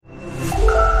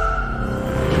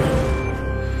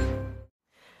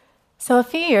So a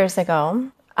few years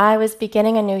ago, I was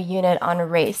beginning a new unit on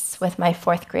race with my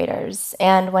fourth graders.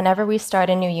 And whenever we start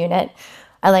a new unit,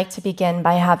 I like to begin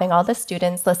by having all the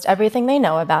students list everything they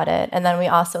know about it, and then we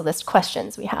also list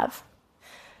questions we have.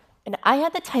 And I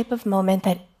had the type of moment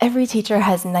that every teacher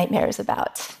has nightmares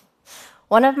about.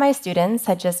 One of my students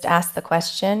had just asked the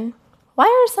question, "Why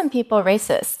are some people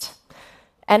racist?"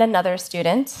 And another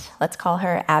student, let's call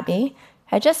her Abby,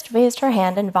 had just raised her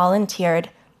hand and volunteered,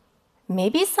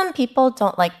 "Maybe some people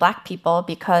don't like black people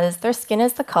because their skin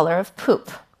is the color of poop."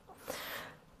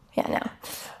 Yeah, no.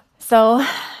 So,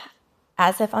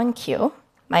 as if on cue,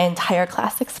 my entire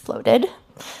class exploded.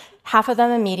 Half of them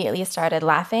immediately started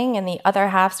laughing, and the other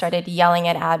half started yelling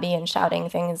at Abby and shouting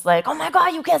things like, "Oh my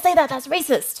God, you can't say that, that's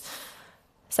racist."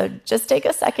 So just take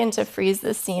a second to freeze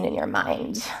this scene in your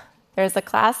mind. There's a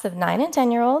class of 9 and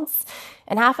 10-year-olds,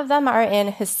 and half of them are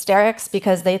in hysterics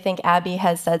because they think Abby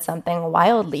has said something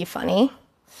wildly funny,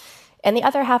 and the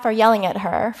other half are yelling at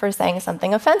her for saying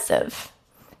something offensive.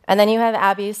 And then you have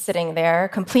Abby sitting there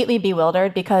completely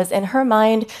bewildered because in her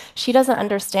mind, she doesn't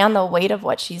understand the weight of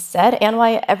what she's said and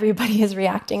why everybody is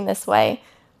reacting this way.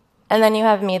 And then you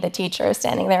have me, the teacher,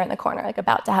 standing there in the corner, like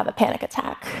about to have a panic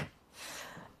attack.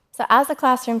 So as a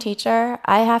classroom teacher,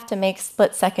 I have to make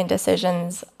split-second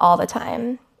decisions all the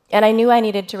time. And I knew I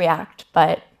needed to react,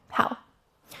 but how?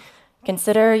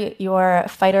 Consider your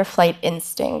fight or flight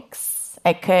instincts.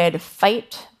 I could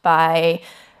fight by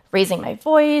raising my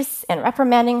voice and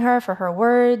reprimanding her for her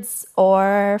words,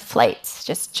 or flight,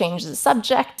 just change the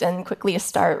subject and quickly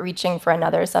start reaching for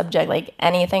another subject, like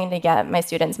anything to get my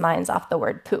students' minds off the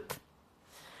word poop.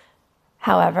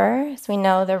 However, as we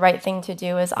know, the right thing to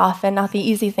do is often not the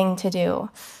easy thing to do.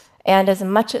 And as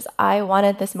much as I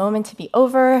wanted this moment to be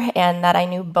over and that I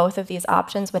knew both of these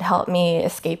options would help me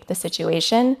escape the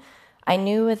situation, I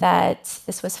knew that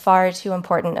this was far too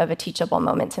important of a teachable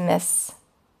moment to miss.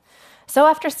 So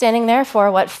after standing there for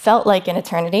what felt like an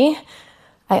eternity,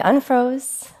 I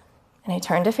unfroze and I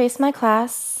turned to face my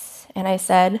class and I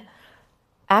said,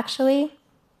 "Actually,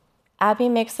 Abby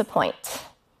makes a point."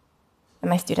 And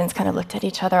my students kind of looked at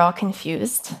each other all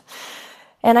confused.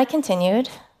 And I continued,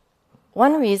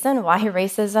 "One reason why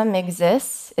racism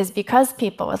exists is because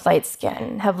people with light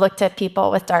skin have looked at people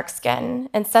with dark skin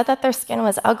and said that their skin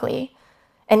was ugly,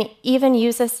 and even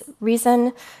use this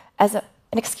reason as an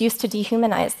excuse to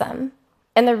dehumanize them.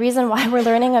 And the reason why we're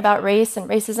learning about race and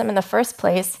racism in the first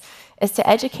place is to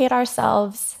educate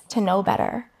ourselves to know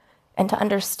better and to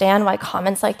understand why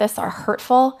comments like this are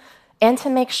hurtful and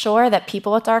to make sure that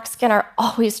people with dark skin are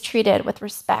always treated with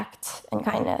respect and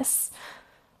kindness."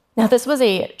 Now, this was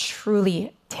a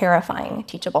truly terrifying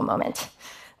teachable moment.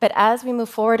 But as we move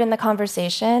forward in the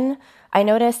conversation, I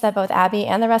noticed that both Abby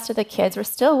and the rest of the kids were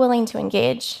still willing to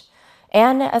engage.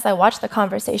 And as I watched the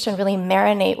conversation really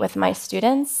marinate with my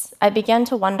students, I began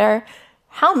to wonder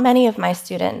how many of my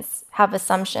students have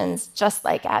assumptions just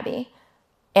like Abby,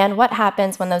 and what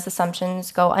happens when those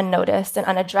assumptions go unnoticed and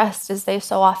unaddressed, as they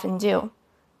so often do.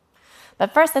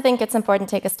 But first, I think it's important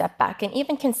to take a step back and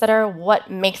even consider what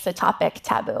makes a topic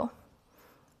taboo.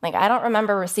 Like, I don't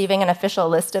remember receiving an official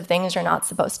list of things you're not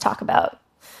supposed to talk about.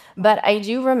 But I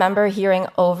do remember hearing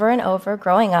over and over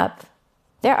growing up,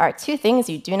 there are 2 things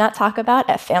you do not talk about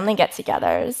at family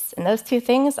get-togethers, and those 2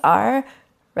 things are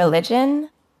religion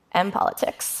and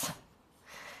politics.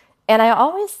 And I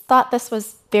always thought this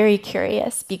was very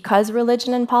curious because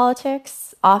religion and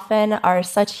politics often are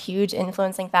such huge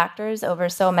influencing factors over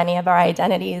so many of our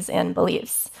identities and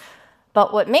beliefs.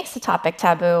 But what makes the topic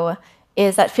taboo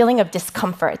is that feeling of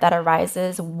discomfort that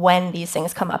arises when these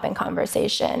things come up in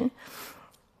conversation.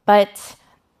 But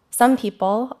some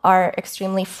people are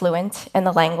extremely fluent in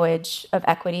the language of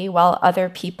equity, while other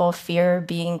people fear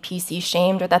being PC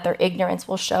shamed or that their ignorance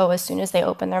will show as soon as they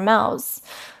open their mouths.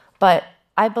 But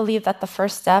I believe that the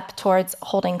first step towards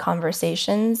holding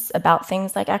conversations about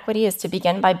things like equity is to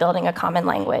begin by building a common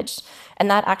language. And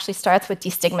that actually starts with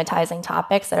destigmatizing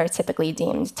topics that are typically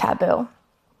deemed taboo.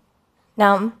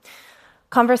 Now,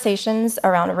 conversations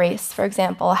around race, for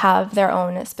example, have their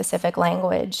own specific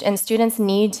language, and students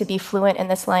need to be fluent in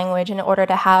this language in order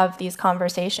to have these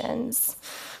conversations.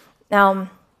 Now,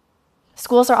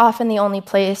 schools are often the only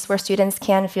place where students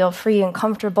can feel free and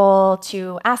comfortable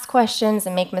to ask questions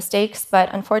and make mistakes, but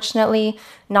unfortunately,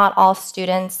 not all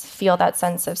students feel that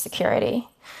sense of security.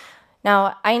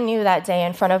 Now, I knew that day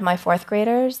in front of my fourth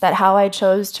graders that how I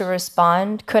chose to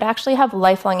respond could actually have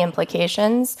lifelong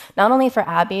implications, not only for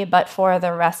Abby, but for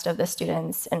the rest of the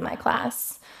students in my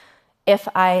class. If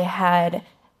I had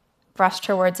brushed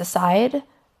her words aside,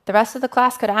 the rest of the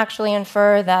class could actually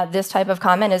infer that this type of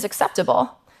comment is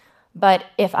acceptable. But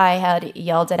if I had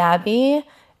yelled at Abby,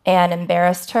 and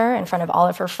embarrassed her in front of all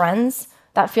of her friends,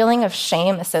 that feeling of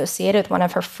shame associated with one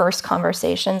of her first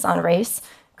conversations on race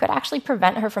could actually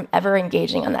prevent her from ever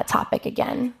engaging on that topic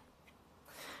again.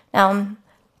 Now,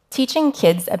 teaching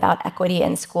kids about equity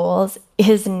in schools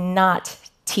is not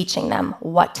teaching them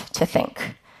what to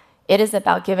think. It is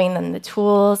about giving them the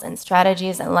tools and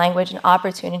strategies and language and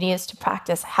opportunities to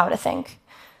practice how to think.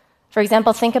 For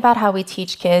example, think about how we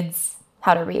teach kids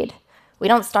how to read. We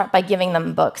don't start by giving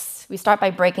them books. We start by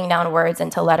breaking down words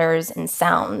into letters and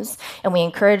sounds, and we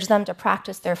encourage them to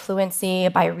practice their fluency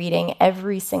by reading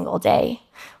every single day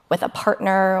with a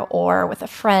partner or with a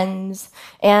friend,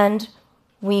 and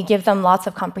we give them lots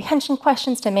of comprehension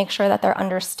questions to make sure that they're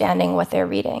understanding what they're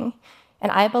reading.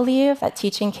 And I believe that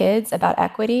teaching kids about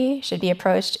equity should be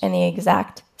approached in the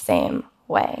exact same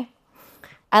way.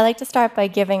 I like to start by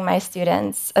giving my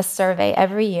students a survey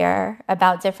every year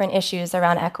about different issues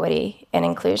around equity and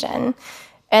inclusion.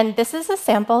 And this is a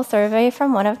sample survey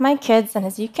from one of my kids, and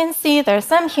as you can see, there's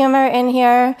some humor in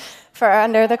here. For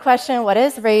under the question, what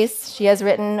is race? She has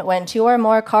written, when two or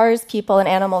more cars, people, and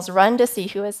animals run to see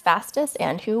who is fastest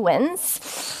and who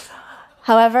wins.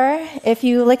 However, if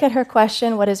you look at her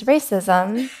question, what is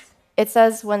racism? It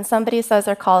says when somebody says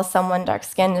or calls someone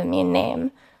dark-skinned a mean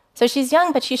name. So she's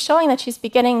young, but she's showing that she's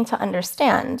beginning to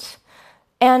understand.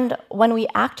 And when we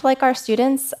act like our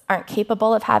students aren't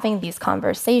capable of having these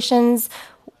conversations,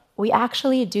 we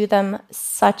actually do them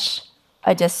such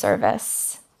a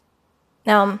disservice.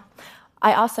 Now,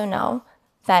 I also know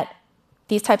that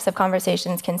these types of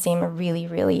conversations can seem really,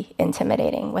 really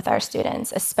intimidating with our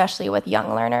students, especially with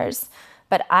young learners.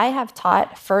 But I have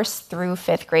taught first through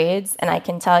fifth grades, and I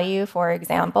can tell you, for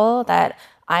example, that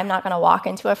I'm not going to walk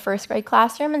into a first grade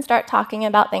classroom and start talking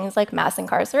about things like mass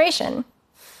incarceration.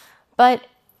 But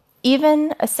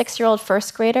even a 6-year-old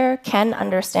first grader can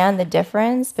understand the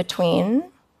difference between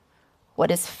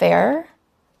what is fair,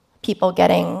 people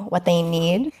getting what they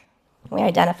need. We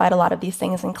identified a lot of these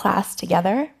things in class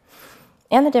together.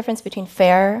 And the difference between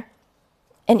fair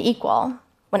and equal,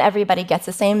 when everybody gets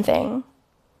the same thing,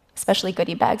 especially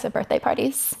goodie bags at birthday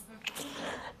parties.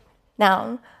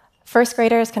 Now, first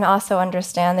graders can also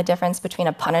understand the difference between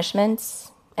a punishment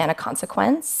and a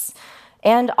consequence.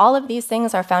 And all of these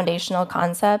things are foundational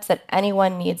concepts that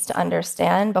anyone needs to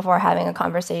understand before having a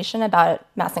conversation about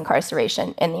mass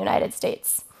incarceration in the United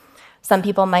States. Some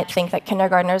people might think that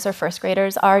kindergartners or first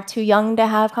graders are too young to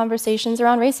have conversations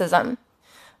around racism.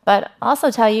 But I'll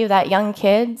also tell you that young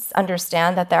kids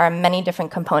understand that there are many different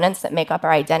components that make up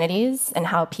our identities and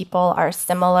how people are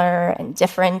similar and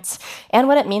different, and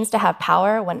what it means to have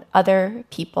power when other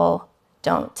people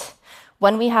don't.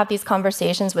 When we have these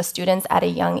conversations with students at a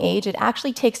young age, it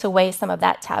actually takes away some of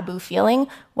that taboo feeling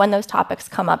when those topics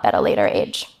come up at a later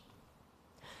age.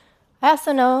 I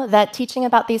also know that teaching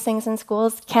about these things in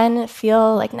schools can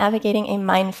feel like navigating a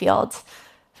minefield.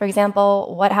 For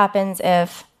example, what happens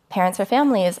if parents or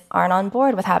families aren't on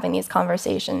board with having these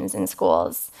conversations in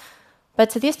schools?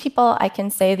 But to these people, I can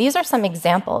say these are some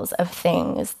examples of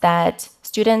things that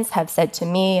students have said to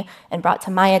me and brought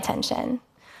to my attention.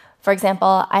 For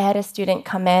example, I had a student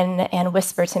come in and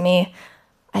whisper to me,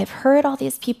 I've heard all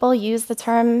these people use the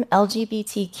term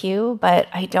LGBTQ, but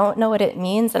I don't know what it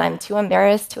means and I'm too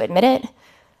embarrassed to admit it.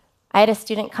 I had a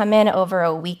student come in over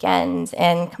a weekend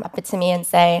and come up to me and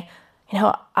say,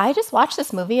 I just watched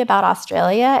this movie about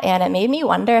Australia and it made me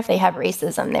wonder if they have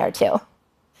racism there too.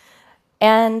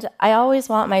 And I always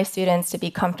want my students to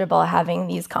be comfortable having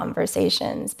these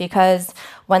conversations because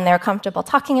when they're comfortable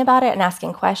talking about it and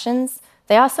asking questions,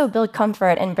 they also build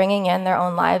comfort in bringing in their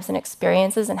own lives and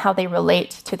experiences and how they relate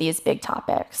to these big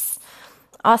topics.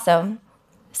 Also,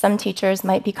 some teachers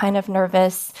might be kind of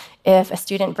nervous if a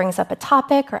student brings up a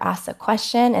topic or asks a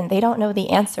question and they don't know the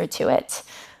answer to it.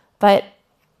 But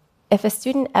if a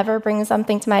student ever brings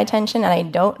something to my attention and I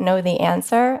don't know the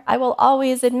answer, I will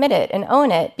always admit it and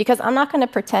own it because I'm not going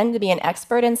to pretend to be an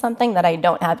expert in something that I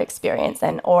don't have experience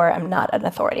in or I'm not an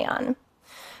authority on.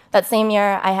 That same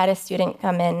year, I had a student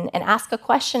come in and ask a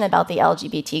question about the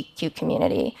LGBTQ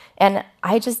community, and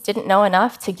I just didn't know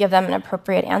enough to give them an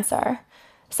appropriate answer.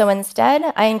 So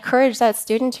instead, I encouraged that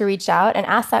student to reach out and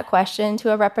ask that question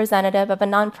to a representative of a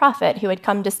nonprofit who had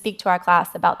come to speak to our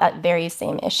class about that very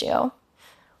same issue.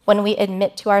 When we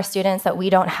admit to our students that we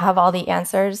don't have all the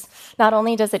answers, not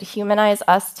only does it humanize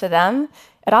us to them,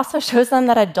 it also shows them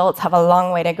that adults have a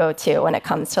long way to go too when it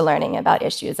comes to learning about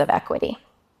issues of equity.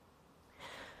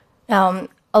 Now,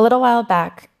 a little while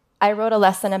back, I wrote a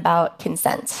lesson about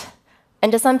consent.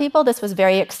 And to some people, this was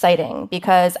very exciting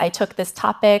because I took this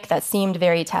topic that seemed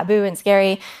very taboo and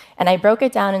scary, and I broke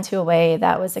it down into a way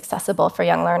that was accessible for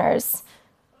young learners.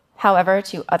 However,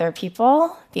 to other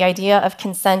people, the idea of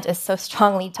consent is so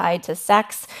strongly tied to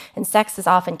sex, and sex is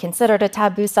often considered a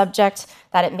taboo subject,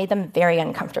 that it made them very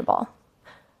uncomfortable.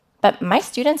 But my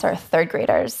students are third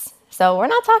graders, so we're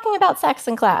not talking about sex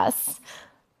in class.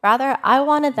 Rather, I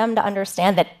wanted them to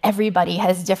understand that everybody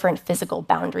has different physical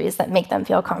boundaries that make them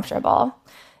feel comfortable.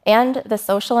 And the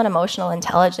social and emotional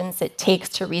intelligence it takes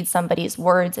to read somebody's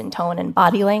words and tone and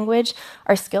body language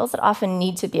are skills that often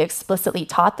need to be explicitly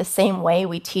taught the same way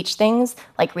we teach things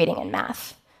like reading and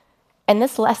math. And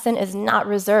this lesson is not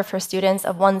reserved for students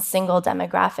of one single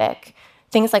demographic.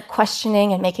 Things like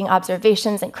questioning and making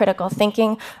observations and critical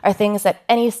thinking are things that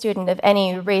any student of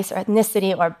any race or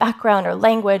ethnicity or background or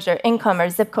language or income or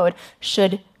zip code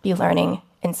should be learning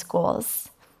in schools.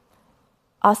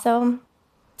 Also,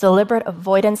 deliberate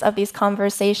avoidance of these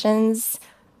conversations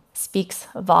speaks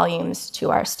volumes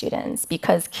to our students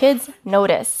because kids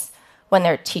notice when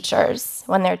their teachers,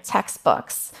 when their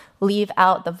textbooks leave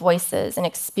out the voices and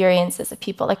experiences of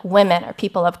people like women or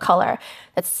people of color,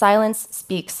 that silence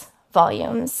speaks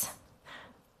volumes.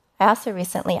 I also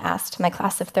recently asked my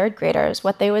class of third graders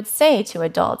what they would say to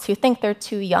adults who think they're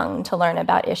too young to learn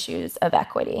about issues of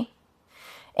equity.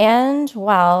 And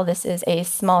while this is a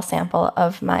small sample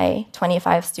of my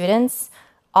 25 students,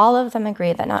 all of them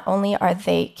agree that not only are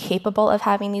they capable of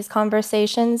having these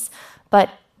conversations, but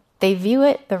they view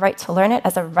it, the right to learn it,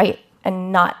 as a right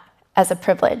and not as a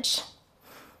privilege.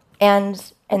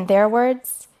 And in their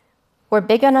words, we're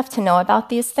big enough to know about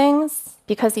these things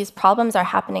because these problems are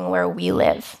happening where we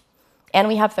live. And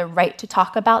we have the right to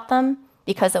talk about them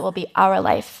because it will be our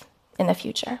life in the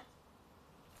future.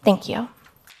 Thank you.